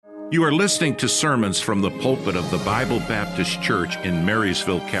You are listening to sermons from the pulpit of the Bible Baptist Church in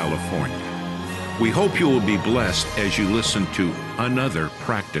Marysville, California. We hope you will be blessed as you listen to another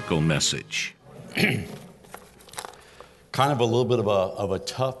practical message. Kind of a little bit of a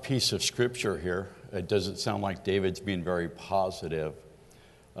tough piece of scripture here. It doesn't sound like David's being very positive.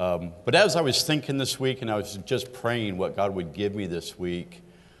 But as I was thinking this week and I was just praying what God would give me this week,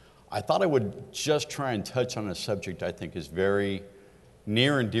 I thought I would just try and touch on a subject I think is very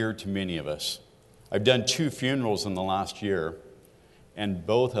near and dear to many of us. I've done 2 funerals in the last year, and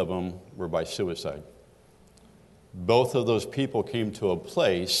both of them were by suicide. Both of those people came to a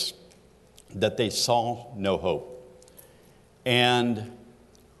place that they saw no hope. And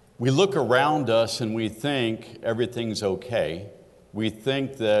we look around us and we think everything's okay. We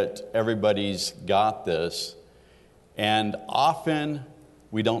think that everybody's got this. And often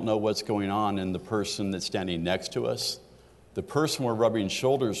we don't know what's going on in the person that's standing next to us, the person we're rubbing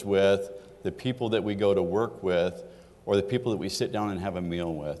shoulders with, the people that we go to work with, or the people that we sit down and have a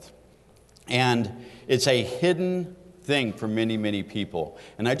meal with. And it's a hidden thing for many, many people.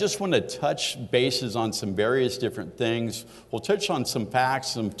 And I just want to touch bases on some various different things. We'll touch on some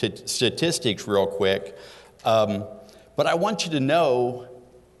facts, some statistics real quick. But I want you to know,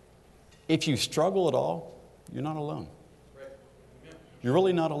 if you struggle at all, you're not alone. You're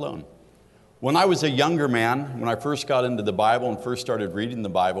really not alone. When I was a younger man, when I first got into the Bible and first started reading the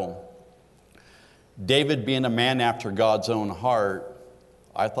Bible, David being a man after God's own heart,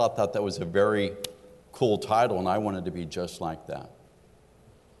 I thought that was a very cool title, and I wanted to be just like that.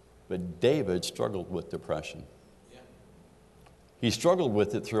 But David struggled with depression. He struggled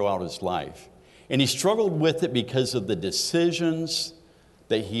with it throughout his life. And he struggled with it because of the decisions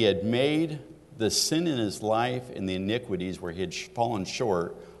that he had made, the sin in his life, and the iniquities where he had fallen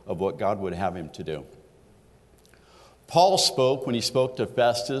short of what God would have him to do. Paul spoke when he spoke to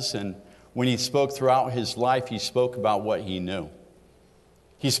Festus, and when he spoke throughout his life, he spoke about what he knew.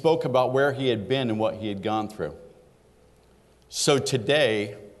 He spoke about where he had been and what he had gone through. So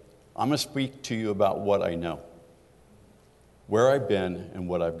today, I'm going to speak to you about what I know, where I've been and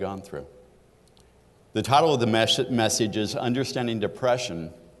what I've gone through. The title of the message is Understanding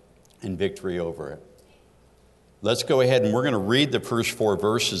Depression and Victory Over It. Let's go ahead and we're going to read the first 4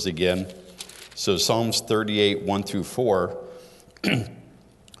 verses again. So Psalms 38, 1 through 4.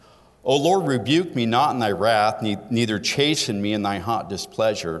 O Lord, rebuke me not in thy wrath, neither chasten me in thy hot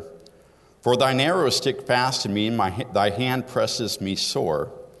displeasure. For thine arrows stick fast in me, and thy hand presses me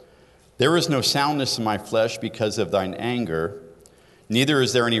sore. There is no soundness in my flesh because of thine anger, neither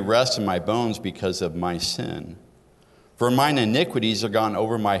is there any rest in my bones because of my sin. For mine iniquities are gone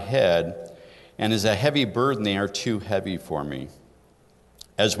over my head, and as a heavy burden they are too heavy for me.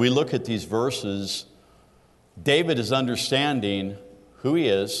 As we look at these verses, David is understanding who he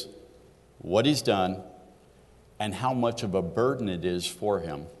is, what he's done, and how much of a burden it is for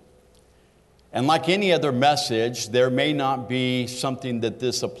him. And like any other message, there may not be something that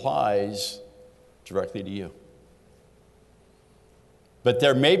this applies directly to you. But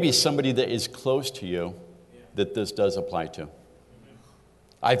there may be somebody that is close to you that this does apply to.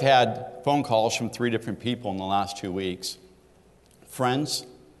 I've had phone calls from 3 different people in the last 2 weeks. Friends,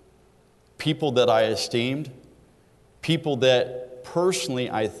 people that I esteemed, people that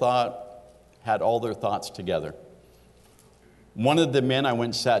personally I thought had all their thoughts together. One of the men I went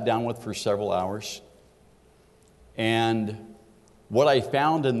and sat down with for several hours. And what I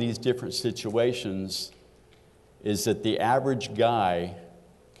found in these different situations is that the average guy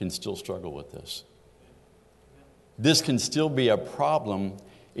can still struggle with this. This can still be a problem,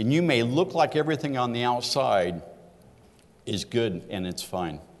 and you may look like everything on the outside is good and it's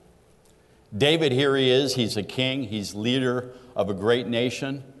fine. David, here he is. He's a king. He's leader of a great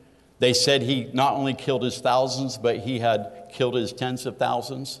nation. They said he not only killed his thousands, but he had killed his tens of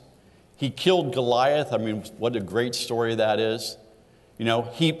thousands. He killed Goliath. I mean, what a great story that is. You know,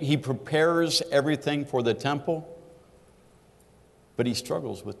 he prepares everything for the temple, but he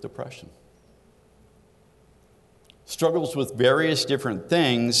struggles with depression. Struggles with various different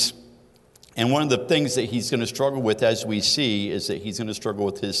things. And one of the things that he's going to struggle with, as we see, is that he's going to struggle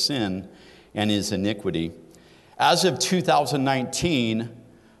with his sin and his iniquity. As of 2019,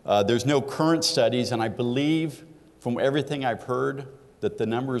 there's no current studies, and I believe from everything I've heard that the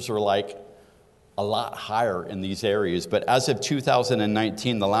numbers are like a lot higher in these areas. But as of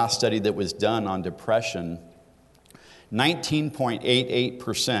 2019, the last study that was done on depression,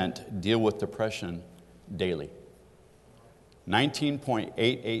 19.88% deal with depression daily.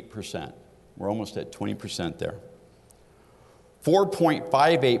 19.88%. We're almost at 20% there.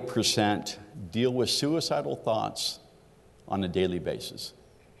 4.58% deal with suicidal thoughts on a daily basis.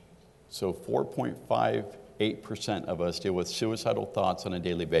 So 4.58% of us deal with suicidal thoughts on a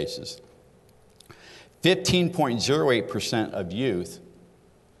daily basis. 15.08% of youth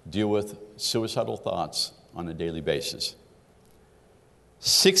deal with suicidal thoughts on a daily basis.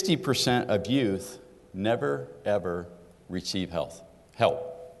 60% of youth never, ever receive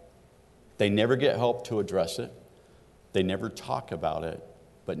help. They never get help to address it. They never talk about it,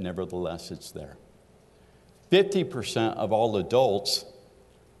 but nevertheless, it's there. 50% of all adults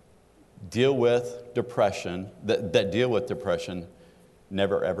deal with depression, that deal with depression,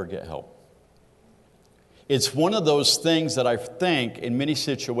 never, ever get help. It's one of those things that I think in many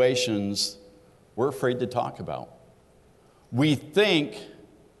situations we're afraid to talk about. We think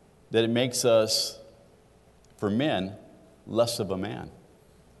that it makes us, for men, less of a man.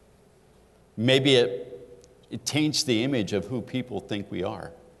 Maybe it taints the image of who people think we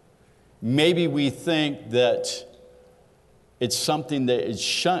are. Maybe we think that it's something that is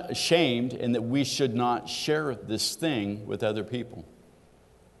shamed and that we should not share this thing with other people.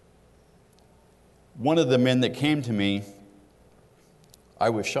 One of the men that came to me,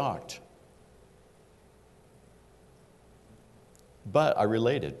 I was shocked. But I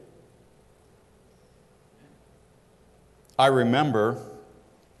related. I remember,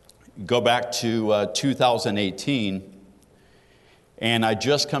 go back to 2018, and I'd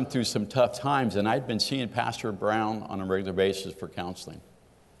just come through some tough times, and I'd been seeing Pastor Brown on a regular basis for counseling.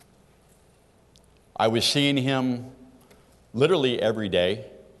 I was seeing him literally every day,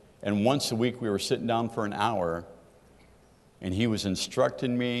 and once a week we were sitting down for an hour, and he was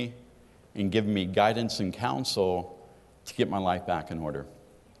instructing me and giving me guidance and counsel to get my life back in order.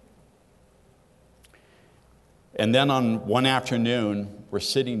 And then on one afternoon, we're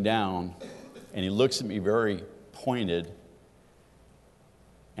sitting down, and he looks at me very pointed,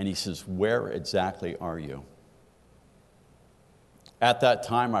 and he says, "Where exactly are you?" At that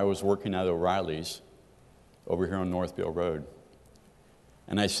time, I was working at O'Reilly's over here on Northville Road.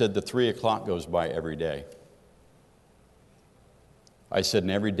 And I said, the 3 o'clock goes by every day. I said,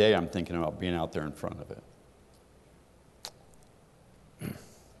 and every day I'm thinking about being out there in front of it.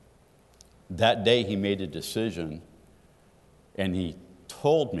 That day he made a decision, and he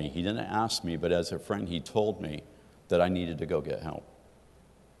told me, he didn't ask me, but as a friend, he told me that I needed to go get help.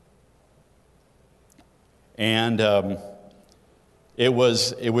 And it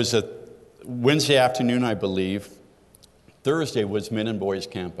was a Wednesday afternoon, I believe. Thursday was Men and Boys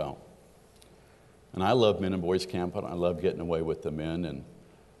Camp Out. And I love Men and Boys Camp Out. I love getting away with the men and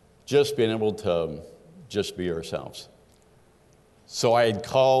just being able to just be ourselves. So I had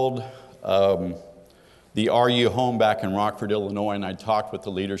called the RU home back in Rockford, Illinois, and I talked with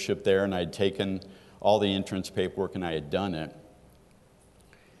the leadership there, and I had taken all the entrance paperwork, and I had done it.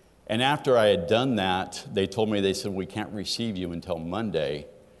 And after I had done that, they told me, they said, we can't receive you until Monday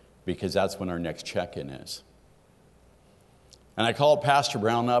because that's when our next check-in is. And I called Pastor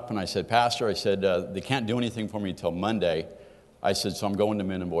Brown up, and I said, Pastor, I said, they can't do anything for me until Monday. I said, so I'm going to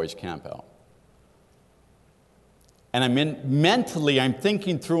Men and Boys Camp Out. And mentally, I'm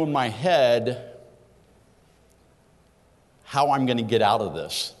thinking through in my head how I'm going to get out of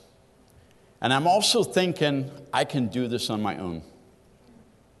this. And I'm also thinking, I can do this on my own.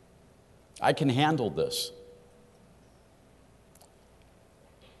 I can handle this.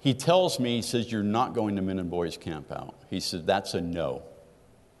 He tells me, he says, you're not going to Men and Boys Camp Out. He said, that's a no.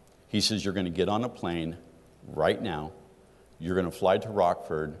 He says, you're going to get on a plane right now. You're going to fly to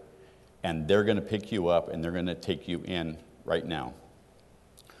Rockford, and they're going to pick you up, and they're going to take you in right now.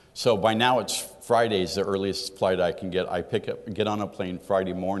 So by now it's Friday's the earliest flight I can get. I get on a plane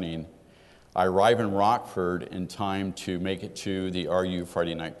Friday morning. I arrive in Rockford in time to make it to the RU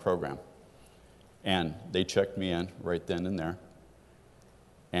Friday night program. And they checked me in right then and there.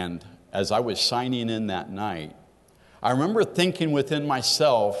 And as I was signing in that night, I remember thinking within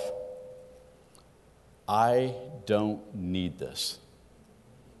myself, I don't need this.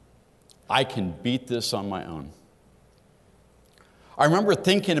 I can beat this on my own. I remember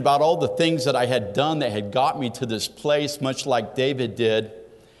thinking about all the things that I had done that had got me to this place, much like David did.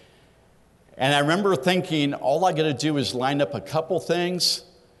 And I remember thinking, all I got to do is line up a couple things.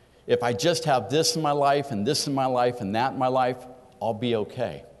 If I just have this in my life and this in my life and that in my life, I'll be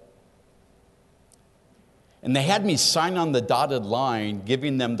okay. And they had me sign on the dotted line,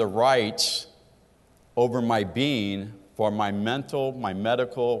 giving them the rights over my being for my mental, my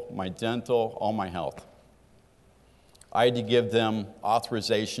medical, my dental, all my health. I had to give them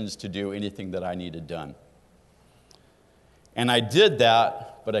authorizations to do anything that I needed done. And I did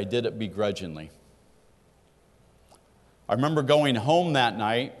that, but I did it begrudgingly. I remember going home that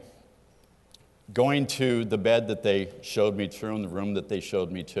night, going to the bed that they showed me to and the room that they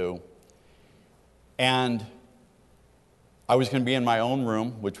showed me to. And I was going to be in my own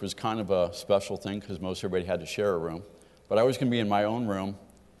room, which was kind of a special thing because most everybody had to share a room. But I was going to be in my own room.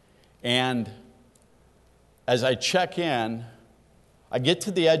 And as I check in, I get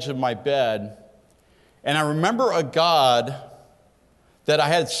to the edge of my bed, and I remember a God that I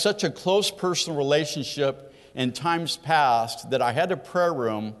had such a close personal relationship in times past that I had a prayer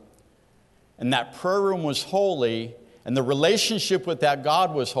room, and that prayer room was holy, and the relationship with that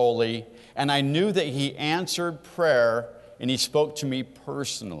God was holy, and I knew that He answered prayer, and He spoke to me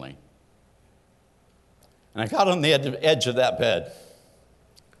personally. And I got on the edge of that bed,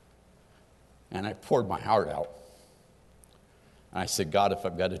 and I poured my heart out. And I said, God, if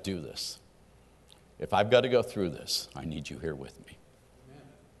I've got to do this, if I've got to go through this, I need you here with me. Amen.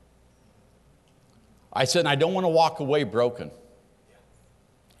 I said, I don't want to walk away broken.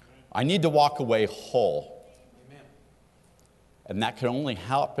 I need to walk away whole. Amen. And that can only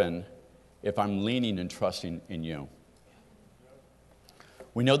happen if I'm leaning and trusting in you.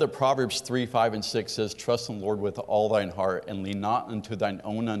 We know that Proverbs 3, 5, and 6 says, trust in the Lord with all thine heart, and lean not unto thine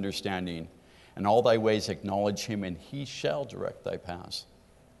own understanding. In all thy ways acknowledge Him, and He shall direct thy paths.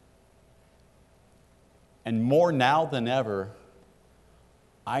 And more now than ever,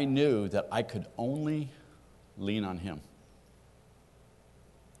 I knew that I could only lean on Him.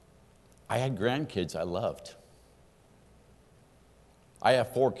 I had grandkids I loved. I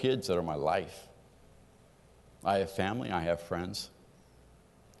have 4 kids that are my life. I have family, I have friends.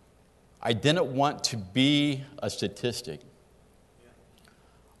 I didn't want to be a statistic.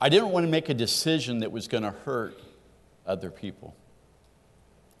 I didn't want to make a decision that was going to hurt other people.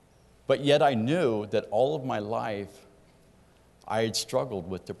 But yet I knew that all of my life I had struggled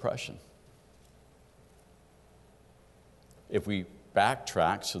with depression. If we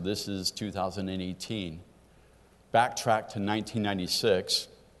backtrack, so this is 2018, backtrack to 1996,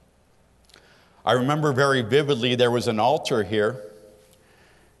 I remember very vividly there was an altar here.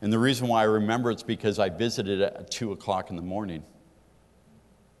 And the reason why I remember it's because I visited at 2 o'clock in the morning.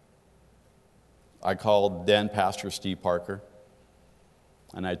 I called then Pastor Steve Parker,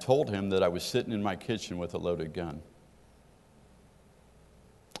 and I told him that I was sitting in my kitchen with a loaded gun.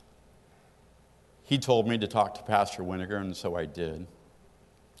 He told me to talk to Pastor Winiger, and so I did.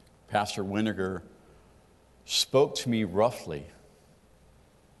 Pastor Winiger spoke to me roughly.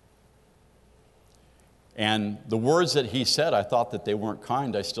 And the words that he said, I thought that they weren't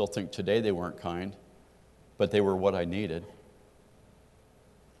kind. I still think today they weren't kind, but they were what I needed.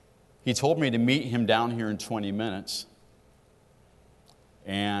 He told me to meet him down here in 20 minutes,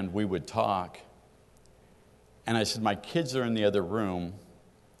 and we would talk. And I said, my kids are in the other room.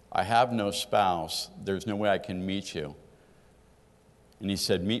 I have no spouse. There's no way I can meet you. And he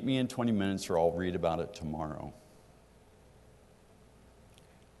said, meet me in 20 minutes or I'll read about it tomorrow.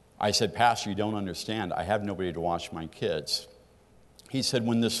 I said, Pastor, you don't understand. I have nobody to watch my kids. He said,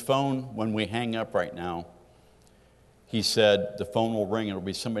 when we hang up right now, he said, the phone will ring. It'll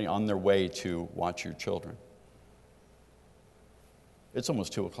be somebody on their way to watch your children. It's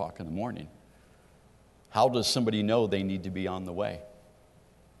almost 2 o'clock in the morning. How does somebody know they need to be on the way?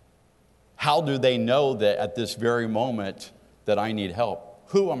 How do they know that at this very moment that I need help?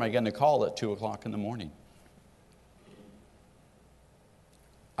 Who am I going to call at 2 o'clock in the morning?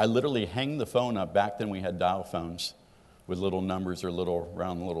 I literally hang the phone up. Back then we had dial phones with little numbers or little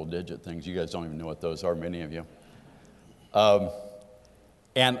round little digit things. You guys don't even know what those are, many of you.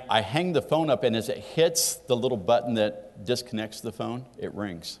 And I hang the phone up, and as it hits the little button that disconnects the phone, it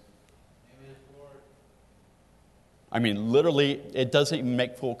rings. Amen, Lord. I mean, literally, it doesn't even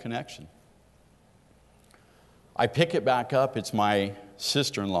make full connection. I pick it back up. It's my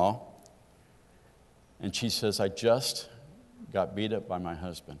sister-in-law, and she says, I just got beat up by my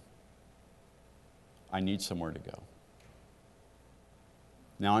husband. I need somewhere to go.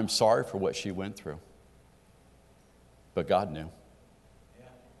 Now, I'm sorry for what she went through, but God knew.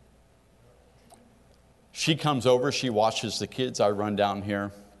 She comes over, she watches the kids, I run down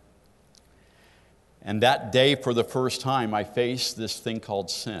here. And that day, for the first time, I faced this thing called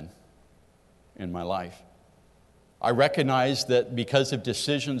sin in my life. I recognize that because of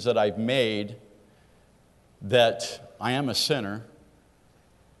decisions that I've made, that I am a sinner,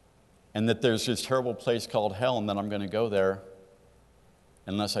 and that there's this terrible place called hell, and that I'm going to go there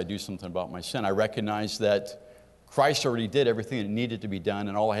unless I do something about my sin. I recognize that Christ already did everything that needed to be done,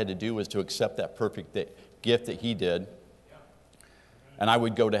 and all I had to do was to accept that perfect gift that He did, and I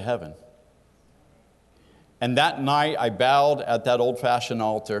would go to heaven. And that night, I bowed at that old-fashioned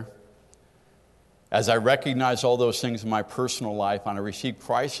altar as I recognized all those things in my personal life, and I received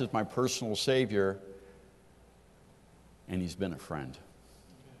Christ as my personal Savior, and He's been a friend.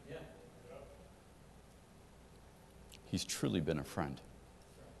 he's truly been a friend.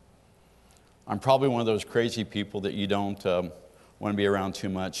 I'm probably one of those crazy people that you don't want to be around too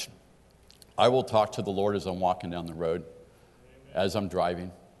much. I will talk to the Lord as I'm walking down the road, as I'm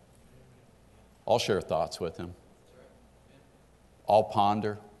driving. I'll share thoughts with him. I'll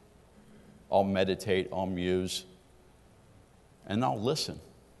ponder. I'll meditate. I'll muse. And I'll listen.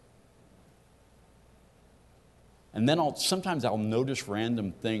 And then sometimes I'll notice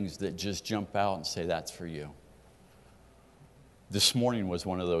random things that just jump out and say, that's for you. This morning was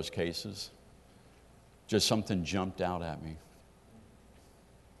one of those cases. Just something jumped out at me.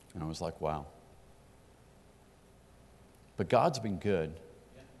 And I was like, wow. But God's been good.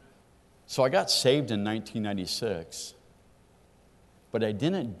 So I got saved in 1996. But I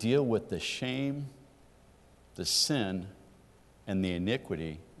didn't deal with the shame, the sin, and the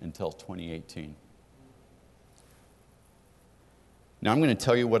iniquity until 2018. Now I'm going to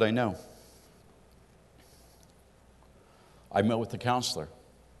tell you what I know. I met with a counselor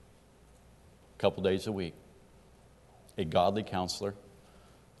a couple days a week, a godly counselor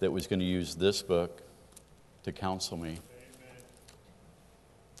that was going to use this book to counsel me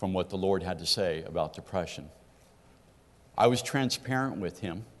from what the Lord had to say about depression. I was transparent with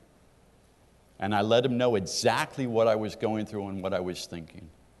him, and I let him know exactly what I was going through and what I was thinking.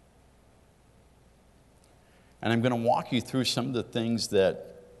 And I'm going to walk you through some of the things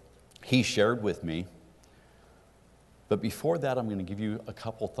that he shared with me. But before that, I'm going to give you a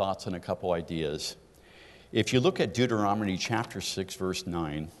couple thoughts and a couple ideas. If you look at Deuteronomy chapter 6, verse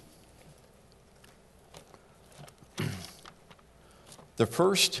 9, the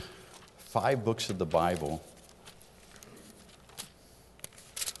first 5 books of the Bible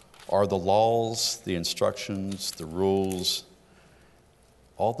are the laws, the instructions, the rules,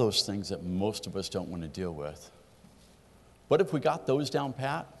 all those things that most of us don't want to deal with. But if we got those down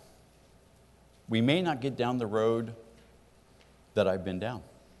pat, we may not get down the road that I've been down.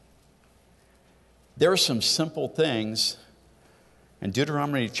 There are some simple things. In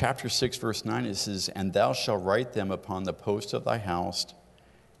Deuteronomy chapter 6, verse 9, it says, "And thou shalt write them upon the post of thy house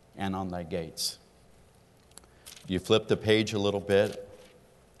and on thy gates." You flip the page a little bit,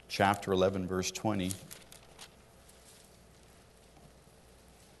 chapter 11, verse 20.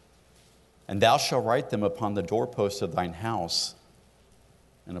 "And thou shalt write them upon the doorposts of thine house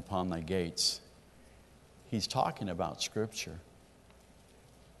and upon thy gates." He's talking about Scripture.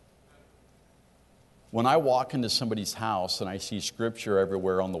 When I walk into somebody's house and I see Scripture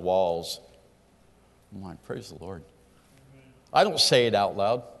everywhere on the walls, I'm like, praise the Lord. I don't say it out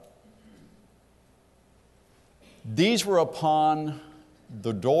loud. These were upon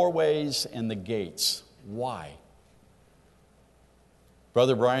the doorways and the gates. Why?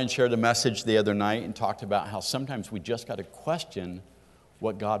 Brother Brian shared a message the other night and talked about how sometimes we just got to question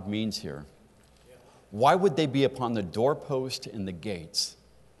what God means here. Why would they be upon the doorpost and the gates?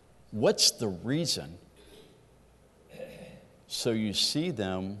 What's the reason? So you see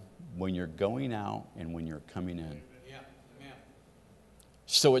them when you're going out and when you're coming in.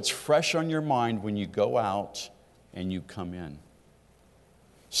 So it's fresh on your mind when you go out and you come in.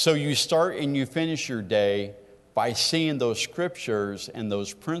 So you start and you finish your day by seeing those scriptures and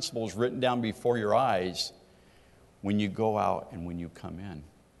those principles written down before your eyes when you go out and when you come in.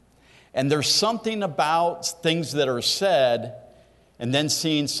 And there's something about things that are said and then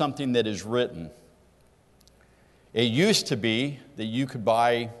seeing something that is written. It used to be that you could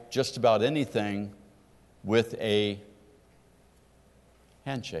buy just about anything with a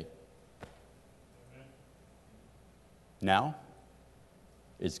handshake. Now,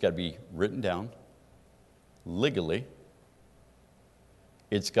 it's got to be written down legally.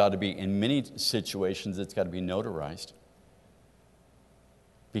 It's got to be, in many situations, it's got to be notarized.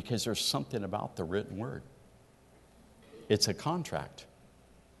 Because there's something about the written word. It's a contract.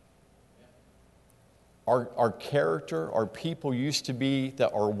 Our character, our people used to be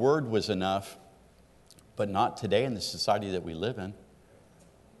that our word was enough, but not today in the society that we live in.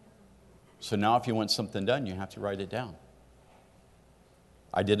 So now if you want something done, you have to write it down.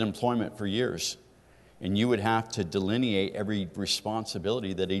 I did employment for years, and you would have to delineate every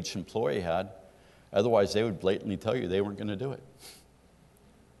responsibility that each employee had. Otherwise, they would blatantly tell you they weren't going to do it.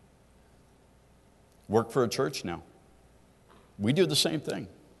 Work for a church now. We do the same thing.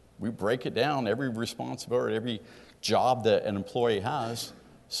 We break it down, every responsibility, every job that an employee has,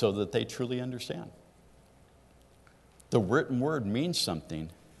 so that they truly understand. The written word means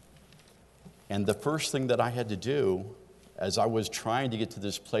something. And the first thing that I had to do as I was trying to get to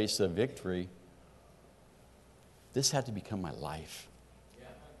this place of victory, this had to become my life.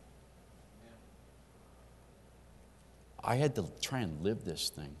 I had to try and live this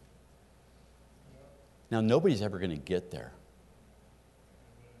thing. Now, nobody's ever going to get there.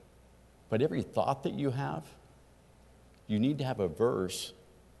 But every thought that you have, you need to have a verse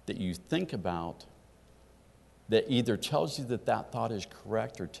that you think about that either tells you that that thought is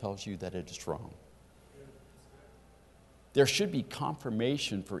correct or tells you that it is wrong. There should be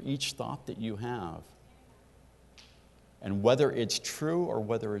confirmation for each thought that you have, and whether it's true or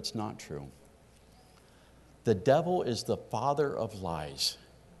whether it's not true. The devil is the father of lies.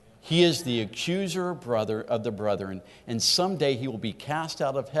 He is the accuser of the brethren, and someday he will be cast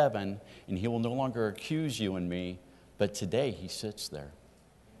out of heaven, and he will no longer accuse you and me, but today he sits there.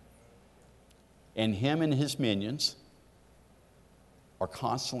 And him and his minions are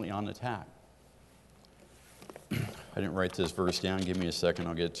constantly on attack. I didn't write this verse down. Give me a second.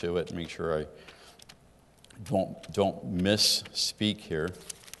 I'll get to it. Make sure I don't misspeak here.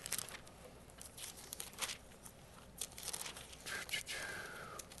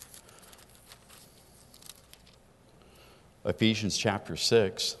 Ephesians chapter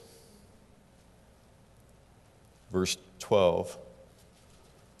 6, verse 12.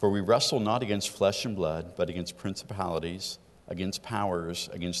 For we wrestle not against flesh and blood, but against principalities, against powers,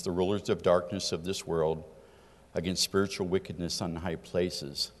 against the rulers of darkness of this world, against spiritual wickedness on high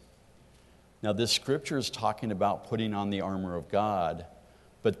places. Now, this scripture is talking about putting on the armor of God,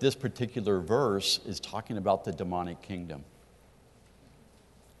 but this particular verse is talking about the demonic kingdom.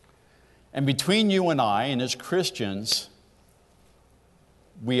 And between you and I, and as Christians,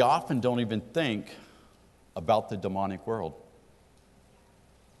 we often don't even think about the demonic world.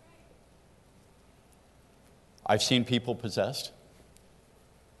 I've seen people possessed.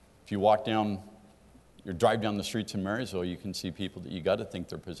 If you drive down the streets in Marysville, you can see people that you got to think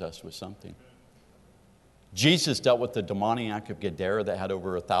they're possessed with something. Jesus dealt with the demoniac of Gadara that had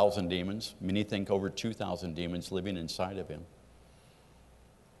over 1,000 demons. Many think over 2,000 demons living inside of him.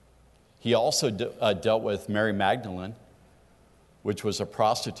 He also dealt with Mary Magdalene, which was a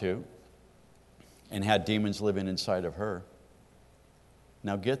prostitute, and had demons living inside of her.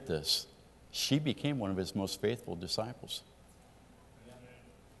 Now get this. She became one of his most faithful disciples.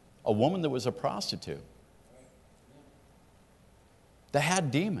 A woman that was a prostitute, that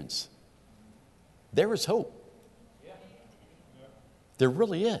had demons. There is hope. There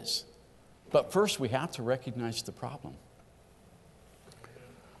really is. But first we have to recognize the problem.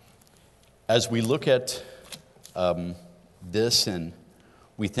 As we look at this and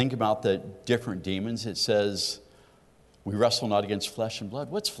we think about the different demons, it says we wrestle not against flesh and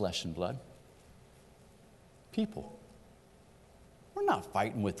blood. What's flesh and blood? People. We're not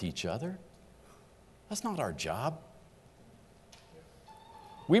fighting with each other. That's not our job.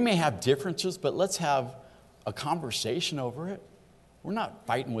 We may have differences, but let's have a conversation over it. We're not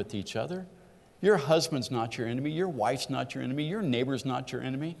fighting with each other. Your husband's not your enemy. Your wife's not your enemy. Your neighbor's not your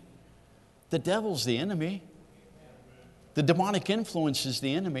enemy. The devil's the enemy. The demonic influence is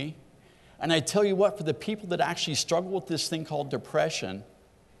the enemy. And I tell you what, for the people that actually struggle with this thing called depression,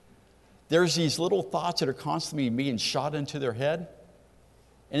 there's these little thoughts that are constantly being shot into their head,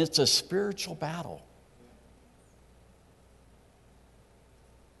 and it's a spiritual battle.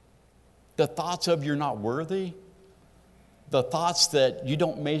 The thoughts of you're not worthy, the thoughts that you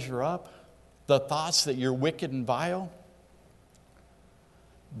don't measure up, the thoughts that you're wicked and vile.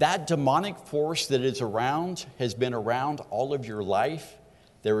 That demonic force that is around has been around all of your life.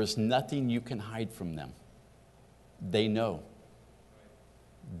 There is nothing you can hide from them. They know.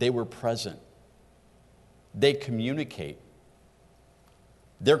 They were present. They communicate.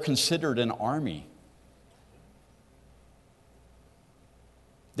 They're considered an army.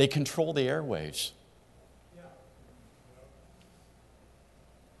 They control the airwaves.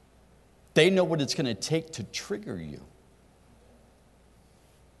 They know what it's going to take to trigger you.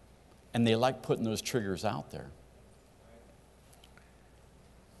 And they like putting those triggers out there.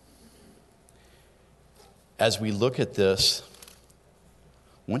 As we look at this,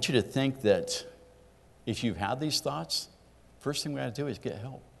 I want you to think that if you've had these thoughts, first thing we got to do is get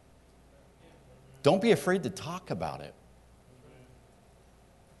help. Don't be afraid to talk about it.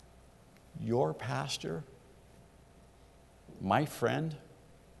 Your pastor, my friend,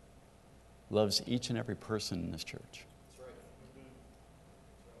 loves each and every person in this church.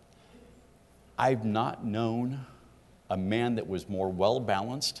 I've not known a man that was more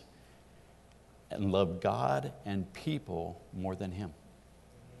well-balanced and loved God and people more than him.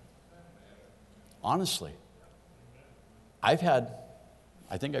 Honestly. I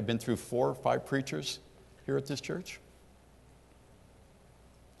think I've been through 4 or 5 preachers here at this church.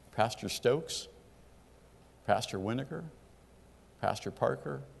 Pastor Stokes, Pastor Winiger, Pastor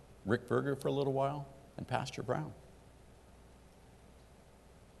Parker, Rick Berger for a little while, and Pastor Brown.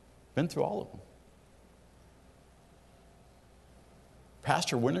 Been through all of them.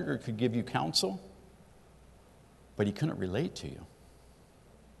 Pastor Winiger could give you counsel, but he couldn't relate to you.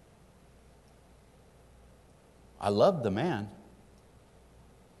 I loved the man,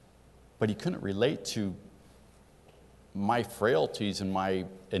 but he couldn't relate to my frailties and my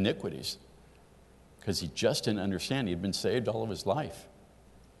iniquities because he just didn't understand. He had been saved all of his life.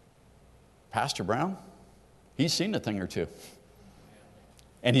 Pastor Brown, he's seen a thing or two.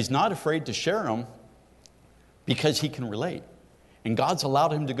 And he's not afraid to share them because he can relate. And God's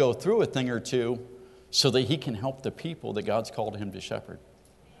allowed him to go through a thing or two so that he can help the people that God's called him to shepherd.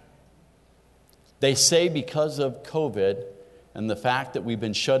 They say because of COVID and the fact that we've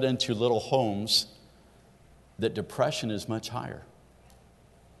been shut into little homes, that depression is much higher,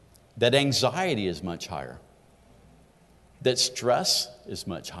 that anxiety is much higher, that stress is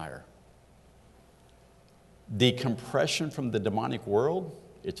much higher. The compression from the demonic world,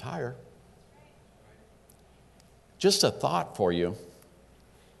 it's higher. Just a thought for you.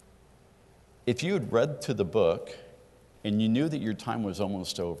 If you had read through the book and you knew that your time was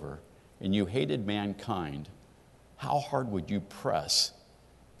almost over and you hated mankind, how hard would you press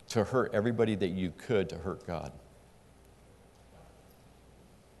to hurt everybody that you could to hurt God?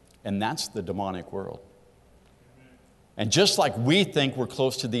 And that's the demonic world. And just like we think we're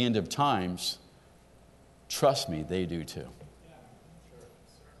close to the end of times, trust me, they do too.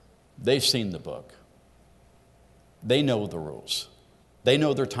 They've seen the book. They know the rules. They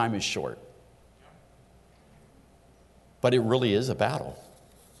know their time is short. But it really is a battle.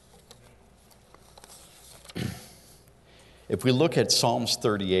 If we look at Psalms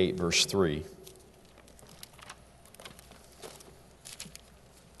 38, verse 3.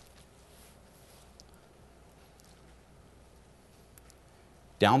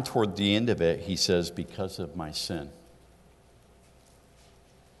 Down toward the end of it, he says, because of my sin.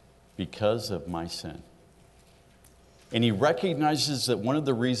 Because of my sin. And he recognizes that one of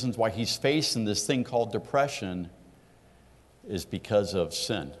the reasons why he's facing this thing called depression is because of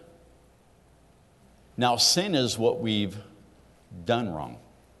sin. Now, sin is what we've done wrong.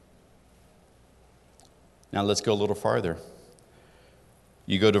 Now, let's go a little farther.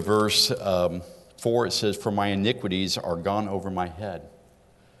 You go to verse 4, it says, for my iniquities are gone over my head.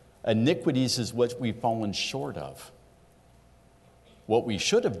 Iniquities is what we've fallen short of. What we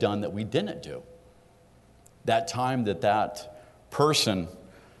should have done that we didn't do. That time that person,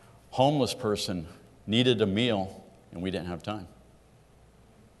 homeless person, needed a meal and we didn't have time.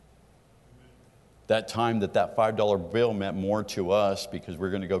 That time that $5 bill meant more to us because we're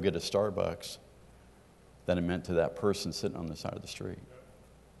going to go get a Starbucks than it meant to that person sitting on the side of the street.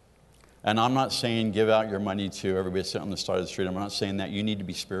 And I'm not saying give out your money to everybody sitting on the side of the street. I'm not saying that. You need to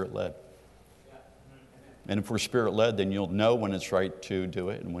be Spirit-led. And if we're Spirit-led, then you'll know when it's right to do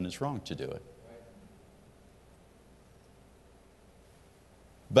it and when it's wrong to do it.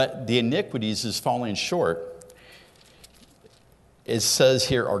 But the iniquities is falling short. It says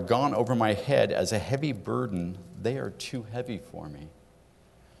here, are gone over my head as a heavy burden. They are too heavy for me.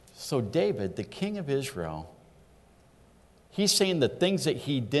 So David, the king of Israel, he's saying the things that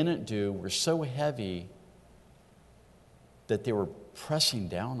he didn't do were so heavy that they were pressing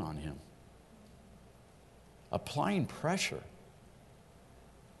down on him. Applying pressure.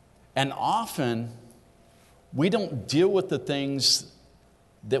 And often, we don't deal with the things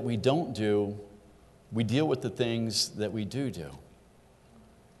that we don't do. We deal with the things that we do.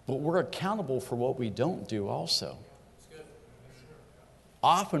 But we're accountable for what we don't do also.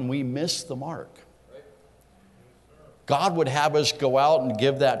 Often we miss the mark. God would have us go out and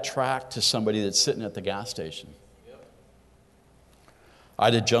give that tract to somebody that's sitting at the gas station. I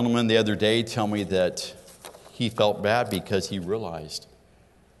had a gentleman the other day tell me that he felt bad because he realized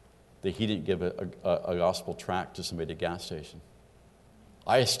that he didn't give a gospel tract to somebody at a gas station.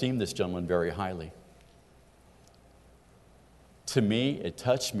 I esteem this gentleman very highly. To me, it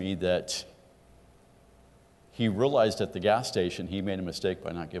touched me that he realized at the gas station he made a mistake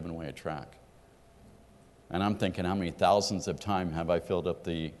by not giving away a tract. And I'm thinking, how many thousands of times have I filled up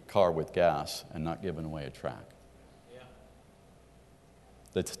the car with gas and not given away a tract?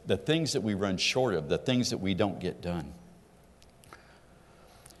 Yeah. The things that we run short of, the things that we don't get done.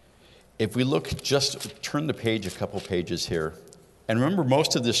 If we look, just turn the page a couple pages here. And remember,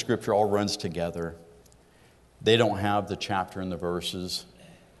 most of this scripture all runs together. They don't have the chapter and the verses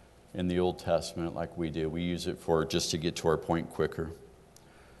in the Old Testament like we do. We use it for just to get to our point quicker.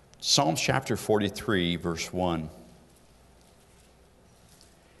 Psalms chapter 43, verse 1.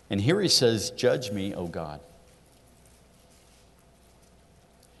 And here he says, judge me, O God.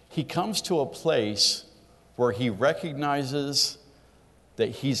 He comes to a place where he recognizes that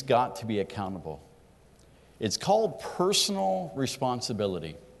he's got to be accountable. It's called personal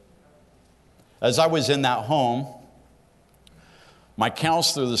responsibility. As I was in that home, my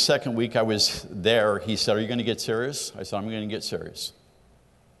counselor, the second week I was there, he said, "Are you going to get serious?" I said, "I'm going to get serious."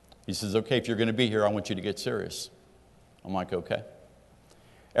 He says, "Okay, if you're going to be here, I want you to get serious." I'm like, "Okay."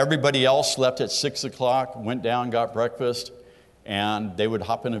 Everybody else left at 6 o'clock, went down, got breakfast, and they would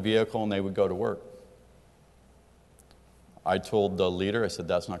hop in a vehicle and they would go to work. I told the leader, I said,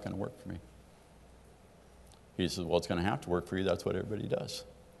 "That's not going to work for me." He said, "Well, it's going to have to work for you. That's what everybody does."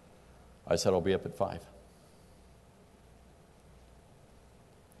 I said, "I'll be up at 5.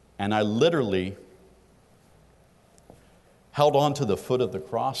 And I literally held on to the foot of the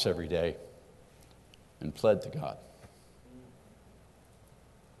cross every day and pled to God.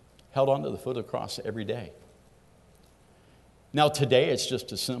 Held on to the foot of the cross every day. Now today it's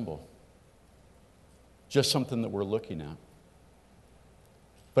just a symbol. Just something that we're looking at.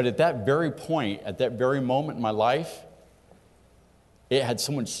 But at that very point, at that very moment in my life, it had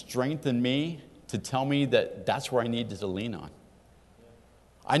so much strength in me to tell me that that's where I needed to lean on.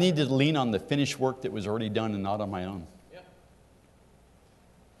 I needed to lean on the finished work that was already done and not on my own.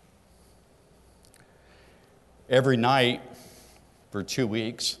 Every night for 2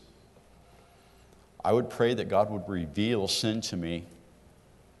 weeks, I would pray that God would reveal sin to me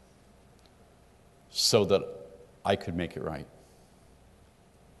so that I could make it right.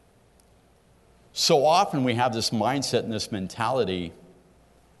 So often we have this mindset and this mentality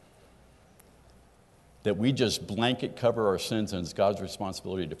that we just blanket cover our sins, and it's God's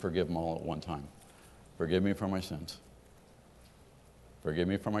responsibility to forgive them all at one time. Forgive me for my sins. Forgive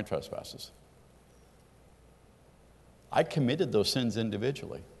me for my trespasses. I committed those sins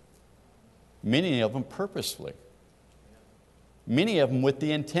individually. Many of them purposefully. Many of them with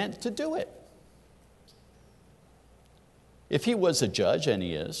the intent to do it. If he was a judge, and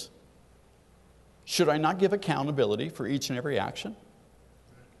he is, should I not give accountability for each and every action?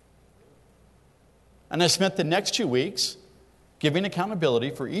 And I spent the next 2 weeks giving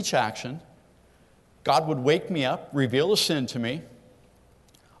accountability for each action. God would wake me up, reveal a sin to me.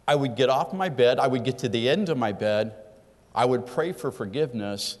 I would get off my bed. I would get to the end of my bed. I would pray for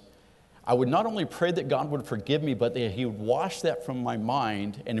forgiveness. I would not only pray that God would forgive me, but that he would wash that from my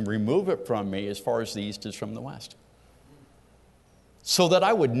mind and remove it from me as far as the east is from the west. So that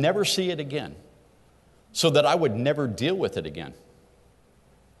I would never see it again. So that I would never deal with it again.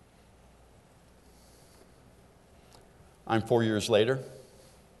 I'm 4 years later.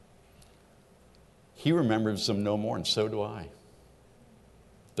 He remembers them no more, and so do I.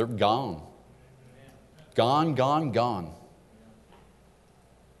 They're gone. Gone, gone, gone.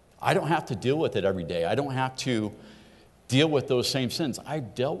 I don't have to deal with it every day. I don't have to deal with those same sins.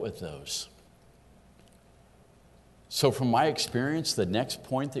 I've dealt with those. So from my experience, the next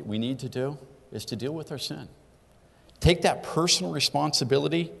point that we need to do is to deal with our sin. Take that personal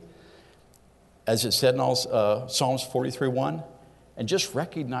responsibility, as it said in Psalms 43:1, and just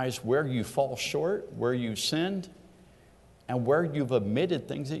recognize where you fall short, where you sinned, and where you've omitted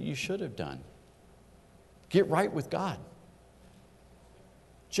things that you should have done. Get right with God.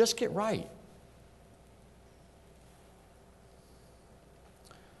 Just get right.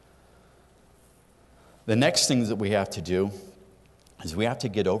 The next thing that we have to do is we have to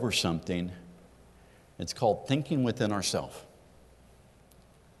get over something. It's called thinking within ourselves.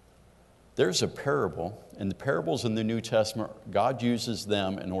 There's a parable, and the parables in the New Testament, God uses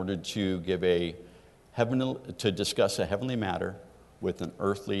them in order to give to discuss a heavenly matter with an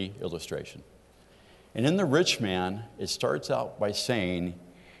earthly illustration. And in the rich man, it starts out by saying,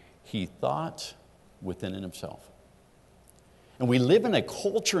 he thought within himself. And we live in a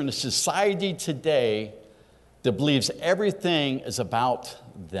culture and a society today that believes everything is about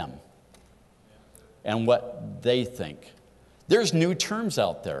them and what they think. There's new terms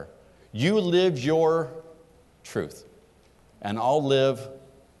out there. You live your truth, and I'll live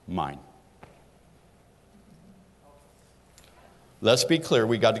mine. Let's be clear,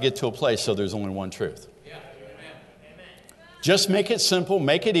 we got to get to a place so there's only one truth. Yeah. Amen. Just make it simple,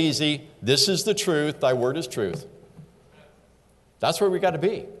 make it easy. This is the truth, thy word is truth. That's where we got to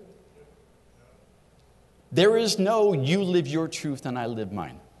be. There is no you live your truth and I live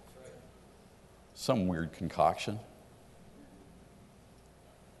mine. Some weird concoction.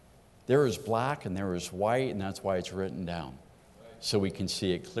 There is black and there is white, and that's why it's written down. So we can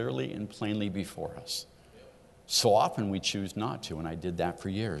see it clearly and plainly before us. So often we choose not to, and I did that for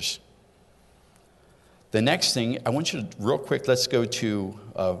years. The next thing, I want you to, real quick, let's go to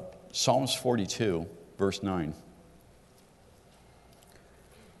Psalms 42, verse 9.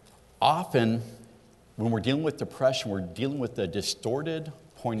 Often, when we're dealing with depression, we're dealing with a distorted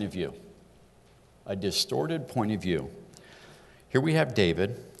point of view. a distorted point of view. Here we have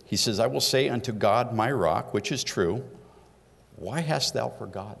David. He says, I will say unto God, my rock, which is true, why hast thou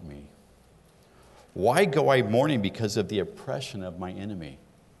forgotten me? Why go I mourning because of the oppression of my enemy?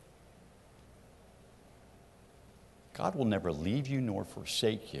 God will never leave you nor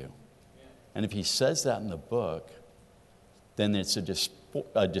forsake you. And if he says that in the book, then it's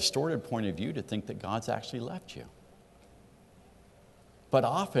a distorted point of view to think that God's actually left you. But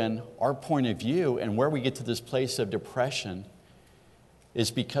often, our point of view and where we get to this place of depression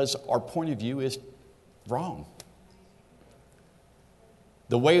is because our point of view is wrong.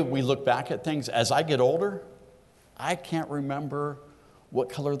 The way we look back at things, as I get older, I can't remember what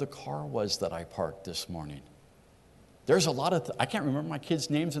color the car was that I parked this morning. There's a lot of, I can't remember my kids'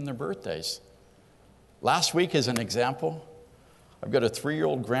 names and their birthdays. Last week, as an example, I've got a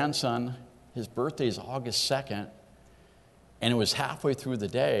 3-year-old grandson. His birthday is August 2nd. And it was halfway through the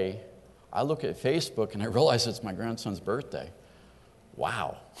day. I look at Facebook and I realize it's my grandson's birthday.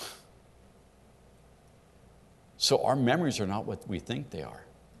 Wow. So our memories are not what we think they are.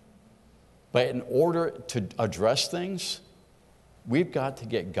 But in order to address things, we've got to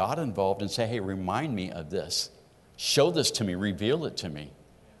get God involved and say, hey, remind me of this. Show this to me. Reveal it to me.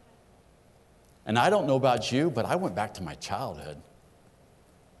 And I don't know about you, but I went back to my childhood.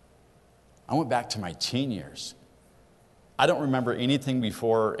 I went back to my teen years. I don't remember anything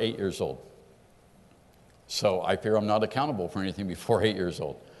before 8 years old. So I fear I'm not accountable for anything before 8 years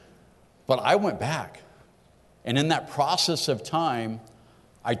old. But I went back. And in that process of time,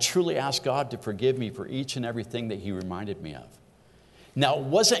 I truly asked God to forgive me for each and everything that he reminded me of. Now, it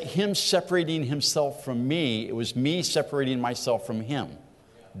wasn't him separating himself from me. It was me separating myself from him.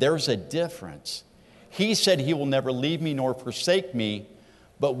 There's a difference. He said he will never leave me nor forsake me.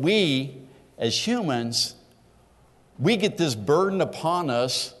 But we, as humans, we get this burden upon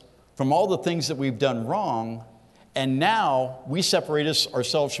us from all the things that we've done wrong, and now we separate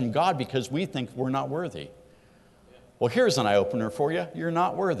ourselves from God because we think we're not worthy. Well, here's an eye-opener for you. You're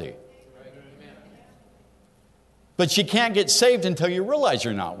not worthy. But you can't get saved until you realize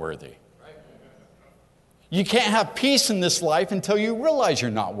you're not worthy. You can't have peace in this life until you realize you're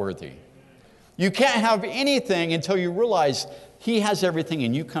not worthy. You can't have anything until you realize he has everything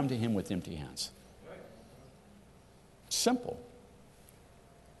and you come to him with empty hands. Simple.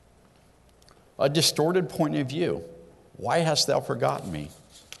 A distorted point of view. Why hast thou forgotten me?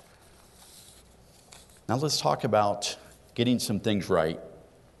 Now let's talk about getting some things right.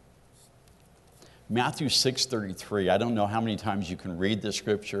 Matthew 6:33. I don't know how many times you can read this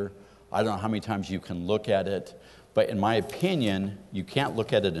scripture. I don't know how many times you can look at it. But in my opinion, you can't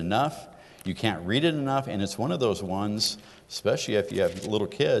look at it enough. You can't read it enough. And it's one of those ones, especially if you have little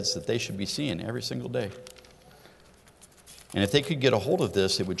kids, that they should be seeing every single day. And if they could get a hold of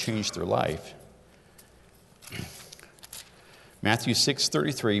this, it would change their life. Matthew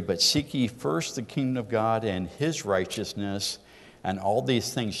 6:33, but seek ye first the kingdom of God and his righteousness, and all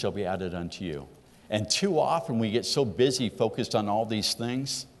these things shall be added unto you. And too often we get so busy focused on all these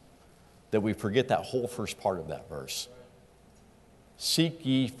things that we forget that whole first part of that verse. Seek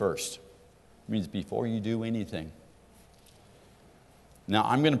ye first. It means before you do anything. Now,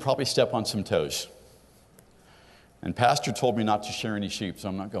 I'm going to probably step on some toes. And Pastor told me not to share any sheep, so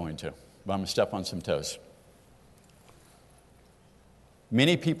I'm not going to. But I'm going to step on some toes.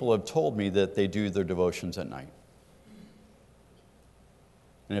 Many people have told me that they do their devotions at night.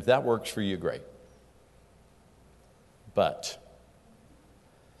 And if that works for you, great. But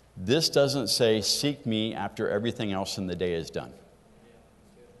this doesn't say, seek me after everything else in the day is done.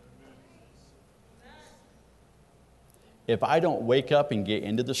 If I don't wake up and get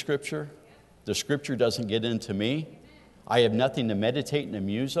into the scripture doesn't get into me, I have nothing to meditate and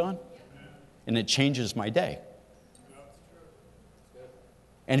muse on, and it changes my day.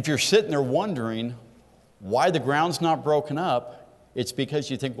 And if you're sitting there wondering why the ground's not broken up, it's because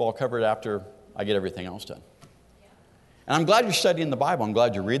you think, well, I'll cover it after I get everything else done. And I'm glad you're studying the Bible. I'm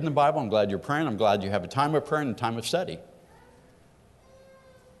glad you're reading the Bible. I'm glad you're praying. I'm glad you have a time of prayer and a time of study.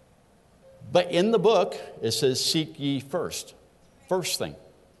 But in the book, it says, seek ye first. First thing.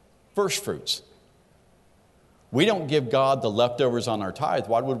 First fruits. We don't give God the leftovers on our tithe.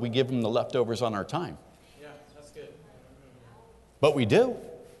 Why would we give him the leftovers on our time? Yeah, that's good. But we do.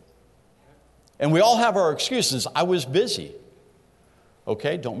 And we all have our excuses. I was busy.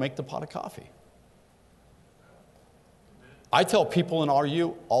 Okay, don't make the pot of coffee. I tell people in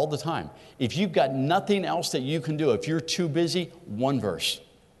RU all the time, if you've got nothing else that you can do, if you're too busy, one verse.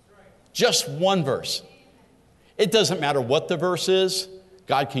 Just one verse. It doesn't matter what the verse is,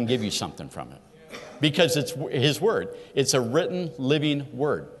 God can give you something from it. Because it's his word. It's a written, living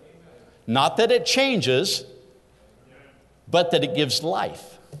word. Not that it changes, but that it gives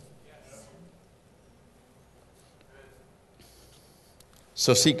life.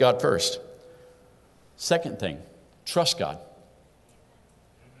 So seek God first. Second thing, trust God.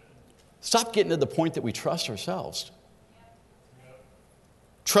 Stop getting to the point that we trust ourselves.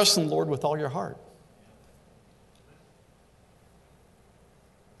 Trust in the Lord with all your heart.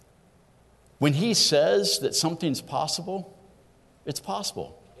 When he says that something's possible, it's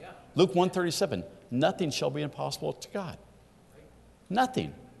possible. Yeah. Luke 1:37, nothing shall be impossible to God.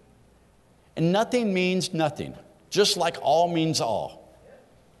 Nothing. And nothing means nothing, just like all means all.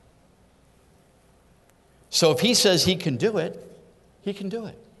 So if he says he can do it, he can do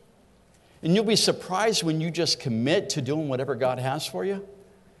it. And you'll be surprised when you just commit to doing whatever God has for you,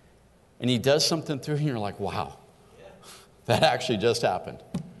 and he does something through you, and you're like, wow, that actually just happened.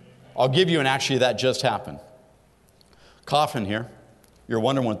 I'll give you an actually that just happened. Coffin here. You're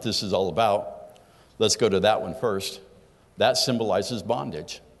wondering what this is all about. Let's go to that one first. That symbolizes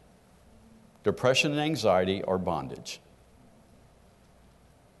bondage. Depression and anxiety are bondage.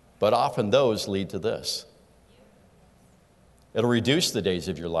 But often those lead to this. It'll reduce the days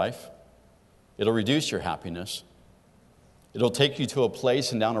of your life. It'll reduce your happiness. It'll take you to a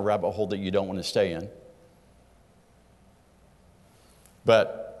place and down a rabbit hole that you don't want to stay in.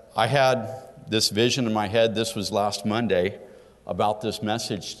 But I had this vision in my head, this was last Monday, about this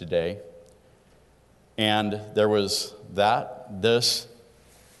message today. And there was that, this,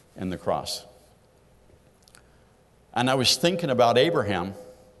 and the cross. And I was thinking about Abraham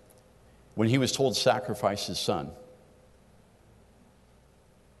when he was told to sacrifice his son.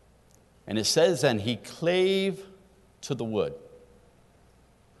 And it says, and he clave to the wood.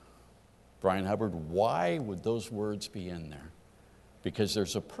 Brian Hubbard, why would those words be in there? Because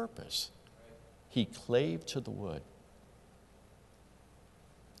there's a purpose. He clave to the wood.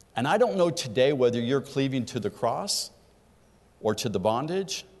 And I don't know today whether you're cleaving to the cross or to the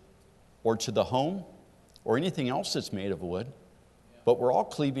bondage or to the home or anything else that's made of wood, but we're all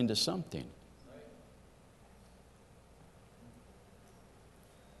cleaving to something.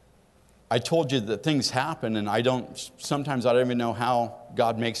 I told you that things happen, and sometimes I don't even know how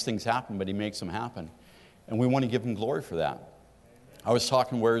God makes things happen, but he makes them happen. And we want to give him glory for that. I was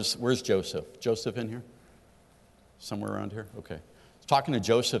talking, where's Joseph? Joseph in here? Somewhere around here? Okay. I was talking to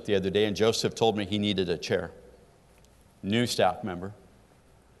Joseph the other day, and Joseph told me he needed a chair. New staff member.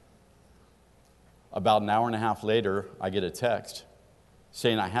 About an hour and a half later, I get a text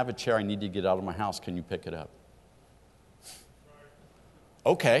saying, I have a chair, I need to get out of my house, can you pick it up?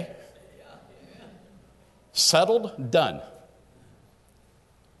 Okay. Settled, done.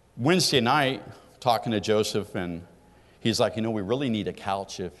 Wednesday night, talking to Joseph, and he's like, we really need a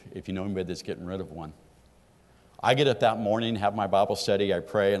couch if you know anybody that's getting rid of one. I get up that morning, have my Bible study, I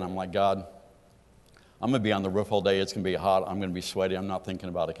pray, and I'm like, God, I'm going to be on the roof all day. It's going to be hot. I'm going to be sweaty. I'm not thinking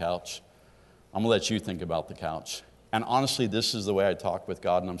about a couch. I'm going to let you think about the couch. And honestly, this is the way I talk with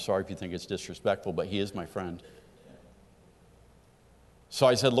God, and I'm sorry if you think it's disrespectful, but he is my friend. So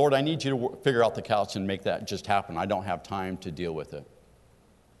I said, Lord, I need you to figure out the couch and make that just happen. I don't have time to deal with it.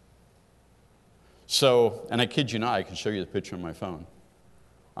 So, and I kid you not, I can show you the picture on my phone.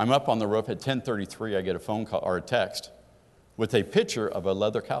 I'm up on the roof at 10:33. I get a phone call or a text with a picture of a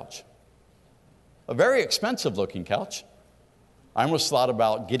leather couch. A very expensive looking couch. I almost thought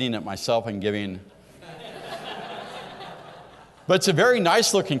about getting it myself and giving. But it's a very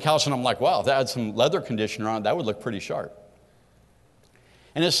nice looking couch, and I'm like, wow, if that had some leather conditioner on it, that would look pretty sharp.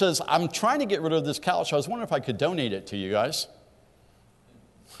 And it says, I'm trying to get rid of this couch. I was wondering if I could donate it to you guys.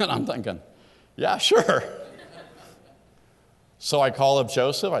 And I'm thinking, yeah, sure. So I call up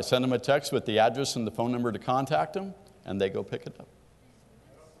Joseph. I send him a text with the address and the phone number to contact him, and they go pick it up.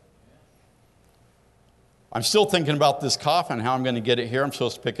 I'm still thinking about this coffin, how I'm going to get it here. I'm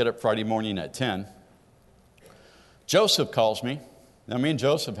supposed to pick it up Friday morning at 10. Joseph calls me. Now, me and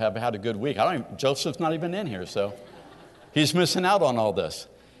Joseph have had a good week. Joseph's not even in here, so he's missing out on all this.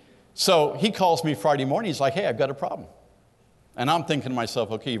 So he calls me Friday morning. He's like, hey, I've got a problem. And I'm thinking to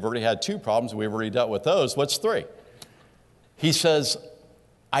myself, okay, you've already had 2 problems. We've already dealt with those. What's 3? He says,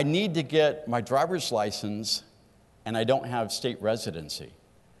 I need to get my driver's license, and I don't have state residency.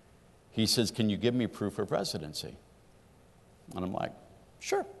 He says, can you give me proof of residency? And I'm like,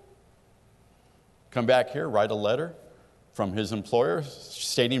 sure. Come back here, write a letter from his employer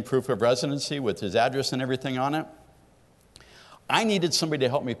stating proof of residency with his address and everything on it. I needed somebody to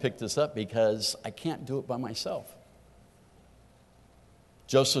help me pick this up because I can't do it by myself.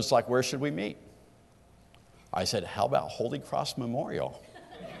 Joseph's like, where should we meet? I said, how about Holy Cross Memorial?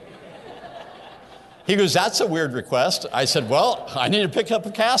 He goes, that's a weird request. I said, well, I need to pick up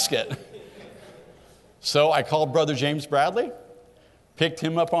a casket. So I called Brother James Bradley, picked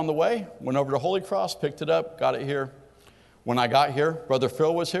him up on the way, went over to Holy Cross, picked it up, got it here. When I got here, Brother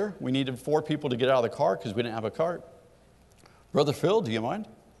Phil was here. We needed 4 people to get out of the car because we didn't have a cart. Brother Phil, do you mind?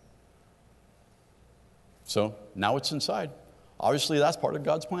 So now it's inside. Obviously, that's part of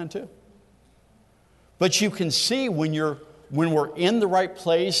God's plan too. But you can see when we're in the right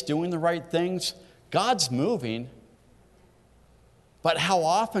place, doing the right things, God's moving. But how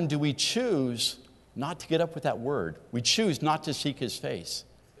often do we choose not to get up with that word? We choose not to seek his face.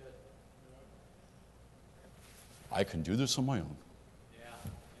 I can do this on my own. Yeah.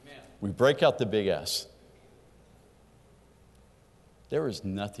 Amen. We break out the big S. There is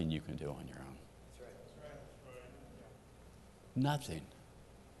nothing you can do on your own. That's right. Nothing.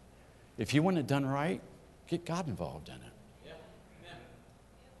 If you want it done right, get God involved in it. Yeah. Amen.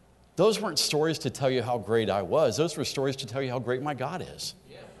 Those weren't stories to tell you how great I was. Those were stories to tell you how great my God is.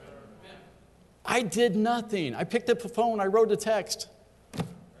 Yeah. I did nothing. I picked up the phone. I wrote a text.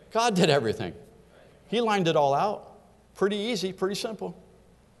 God did everything. He lined it all out. Pretty easy, pretty simple.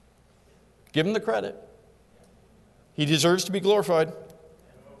 Give him the credit. He deserves to be glorified.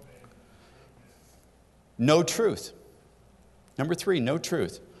 No truth. Number 3, no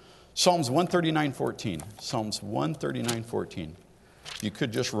truth. Psalms 139:14. Psalms 139:14. You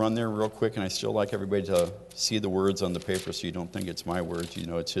could just run there real quick, and I still like everybody to see the words on the paper so you don't think it's my words. You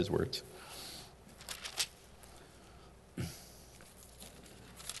know it's his words.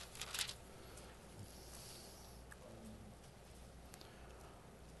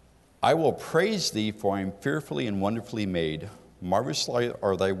 I will praise thee, for I am fearfully and wonderfully made. Marvelous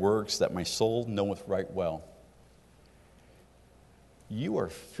are thy works that my soul knoweth right well. You are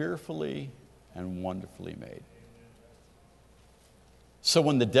fearfully and wonderfully made. So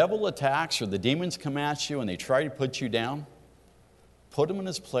when the devil attacks or the demons come at you and they try to put you down, put him in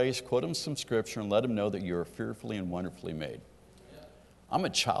his place, quote him some scripture, and let him know that you are fearfully and wonderfully made. I'm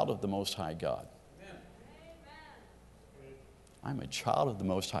a child of the Most High God. I'm a child of the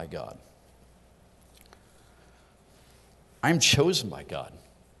Most High God. I'm chosen by God.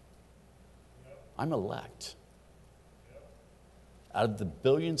 I'm elect. Out of the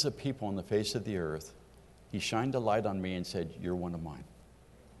billions of people on the face of the earth, he shined a light on me and said, you're one of mine.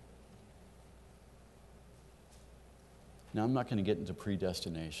 Now, I'm not going to get into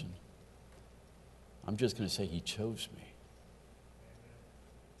predestination. I'm just going to say he chose me.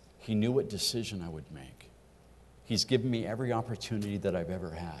 He knew what decision I would make. He's given me every opportunity that I've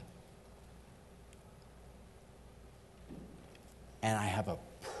ever had. And I have a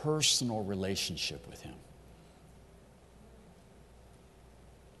personal relationship with him.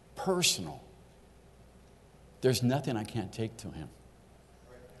 Personal. There's nothing I can't take to him.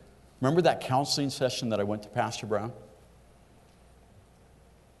 Remember that counseling session that I went to Pastor Brown?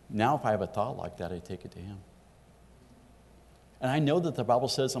 Now if I have a thought like that, I take it to him. And I know that the Bible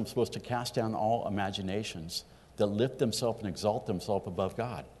says I'm supposed to cast down all imaginations that lift themselves and exalt themselves above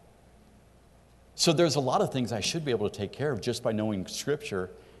God. So there's a lot of things I should be able to take care of just by knowing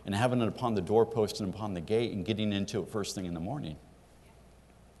Scripture and having it upon the doorpost and upon the gate and getting into it first thing in the morning.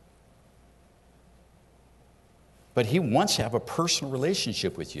 But he wants to have a personal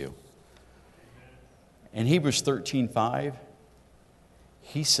relationship with you. In Hebrews 13:5,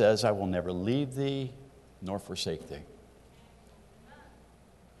 he says, I will never leave thee nor forsake thee.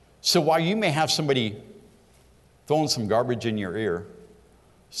 So while you may have somebody throwing some garbage in your ear,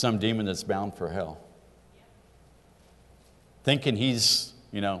 some demon that's bound for hell, thinking he's,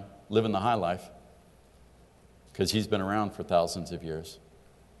 living the high life because he's been around for thousands of years,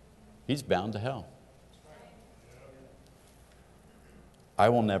 he's bound to hell. I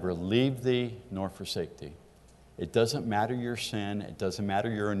will never leave thee nor forsake thee. It doesn't matter your sin. It doesn't matter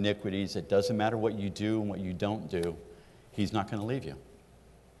your iniquities. It doesn't matter what you do and what you don't do. He's not going to leave you.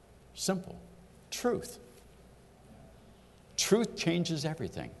 Simple. Truth. Truth changes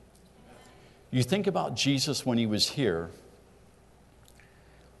everything. You think about Jesus when he was here.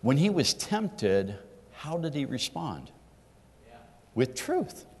 When he was tempted, how did he respond? With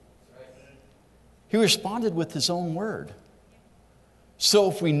truth. He responded with his own word.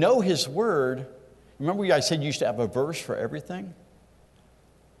 So if we know his word, remember I said you used to have a verse for everything?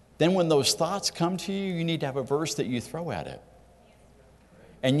 Then when those thoughts come to you, you need to have a verse that you throw at it.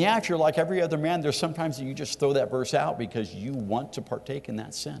 And yeah, if you're like every other man, there's sometimes that you just throw that verse out because you want to partake in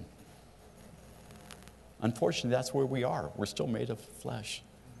that sin. Unfortunately, that's where we are. We're still made of flesh.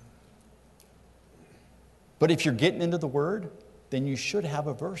 But if you're getting into the Word, then you should have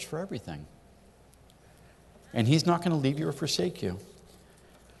a verse for everything. And he's not going to leave you or forsake you.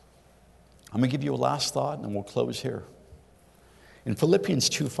 I'm going to give you a last thought and then we'll close here. In Philippians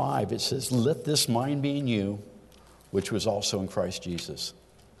 2:5, it says, let this mind be in you, which was also in Christ Jesus.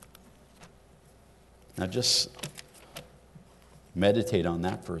 Now just meditate on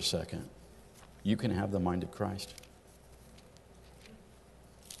that for a second. You can have the mind of Christ.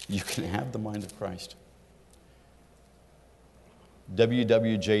 You can have the mind of Christ.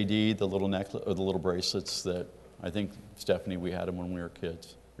 WWJD, the little necklace or the little bracelets that I think, Stephanie, we had them when we were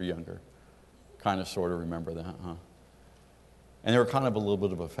kids or younger. Kind of sort of remember that, huh? And they were kind of a little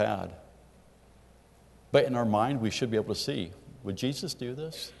bit of a fad. But in our mind, we should be able to see, would Jesus do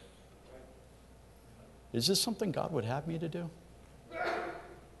this? Is this something God would have me to do?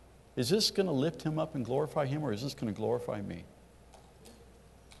 Is this going to lift him up and glorify him, or is this going to glorify me?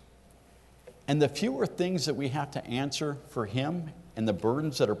 And the fewer things that we have to answer for him and the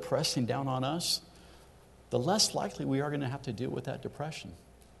burdens that are pressing down on us, the less likely we are going to have to deal with that depression.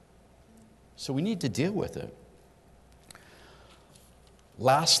 So we need to deal with it.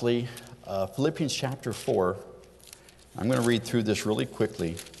 Lastly, Philippians chapter 4. I'm going to read through this really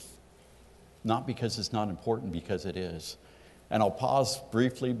quickly. Not because it's not important, because it is. And I'll pause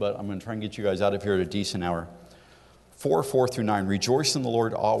briefly, but I'm going to try and get you guys out of here at a decent hour. 4:4-9. Rejoice in the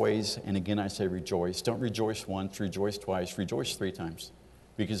Lord always. And again, I say rejoice. Don't rejoice once, rejoice twice, rejoice 3 times.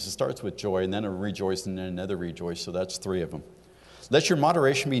 Because it starts with joy, and then a rejoice, and then another rejoice. So that's 3 of them. Let your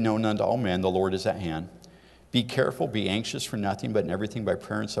moderation be known unto all men. The Lord is at hand. Be careful, be anxious for nothing, but in everything by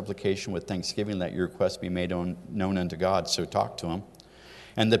prayer and supplication with thanksgiving, let your requests be made known unto God. So talk to him.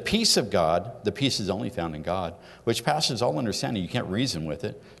 And the peace of God, the peace is only found in God, which passes all understanding, you can't reason with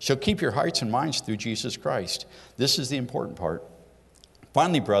it, shall keep your hearts and minds through Jesus Christ. This is the important part.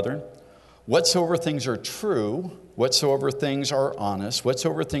 Finally, brethren, whatsoever things are true, whatsoever things are honest,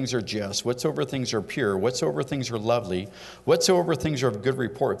 whatsoever things are just, whatsoever things are pure, whatsoever things are lovely, whatsoever things are of good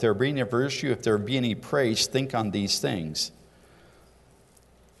report, if there be any virtue, if there be any praise, think on these things.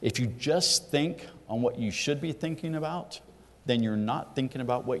 If you just think on what you should be thinking about, then you're not thinking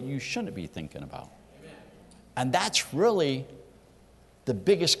about what you shouldn't be thinking about. Amen. And that's really the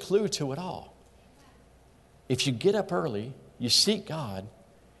biggest clue to it all. If you get up early, you seek God,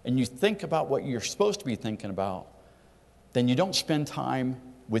 and you think about what you're supposed to be thinking about, then you don't spend time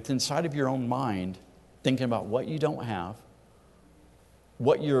inside of your own mind thinking about what you don't have,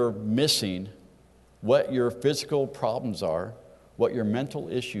 what you're missing, what your physical problems are, what your mental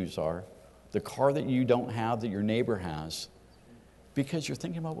issues are, the car that you don't have that your neighbor has, because you're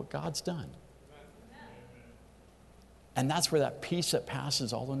thinking about what God's done. And that's where that peace that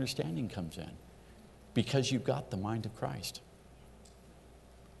passes all understanding comes in, because you've got the mind of Christ.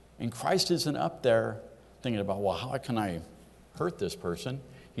 And Christ isn't up there thinking about, well, how can I hurt this person?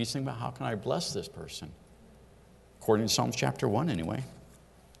 He's thinking about, how can I bless this person? According to Psalms chapter 1 anyway.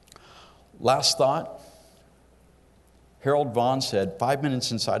 Last thought. Harold Vaughn said, 5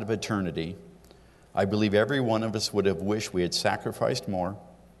 minutes inside of eternity, I believe every one of us would have wished we had sacrificed more,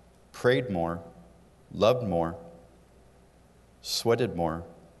 prayed more, loved more, sweated more,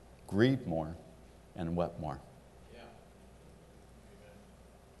 grieved more, and wept more. Yeah.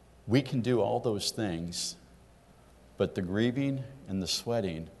 We can do all those things, but the grieving and the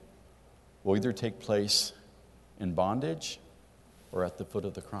sweating will either take place in bondage or at the foot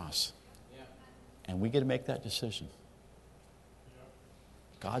of the cross. Yeah. And we get to make that decision.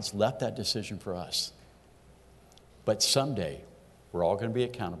 God's left that decision for us. But someday, we're all going to be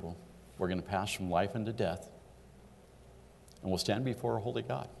accountable. We're going to pass from life into death. And we'll stand before a holy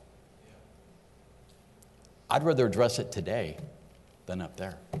God. I'd rather address it today than up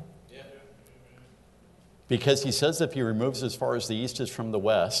there. Because he says if he removes as far as the east is from the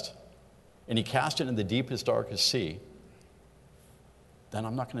west, and he casts it in the deepest, darkest sea, then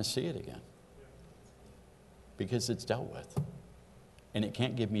I'm not going to see it again. Because it's dealt with. And it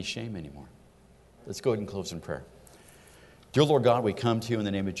can't give me shame anymore. Let's go ahead and close in prayer. Dear Lord God, we come to you in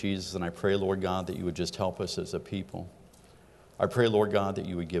the name of Jesus, and I pray, Lord God, that you would just help us as a people. I pray, Lord God, that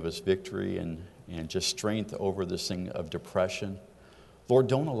you would give us victory and just strength over this thing of depression. Lord,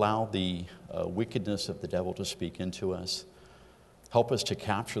 don't allow the wickedness of the devil to speak into us. Help us to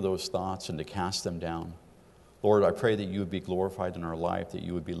capture those thoughts and to cast them down. Lord, I pray that you would be glorified in our life, that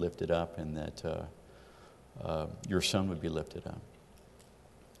you would be lifted up, and that your Son would be lifted up.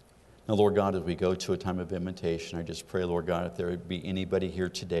 Now, Lord God, as we go to a time of invitation, I just pray, Lord God, if there would be anybody here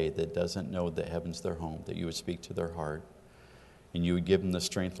today that doesn't know that heaven's their home, that you would speak to their heart, and you would give them the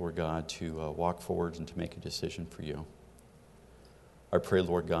strength, Lord God, to walk forward and to make a decision for you. I pray,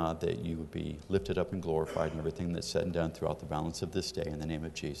 Lord God, that you would be lifted up and glorified in everything that's said and done throughout the balance of this day in the name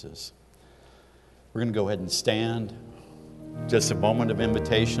of Jesus. We're going to go ahead and stand. Just a moment of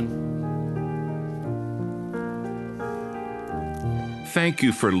invitation. Thank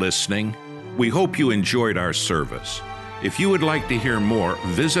you for listening. We hope you enjoyed our service. If you would like to hear more,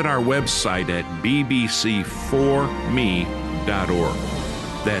 visit our website at bbc4me.org.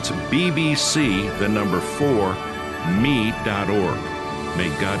 That's bbc4me.org. May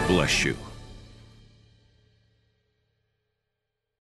God bless you.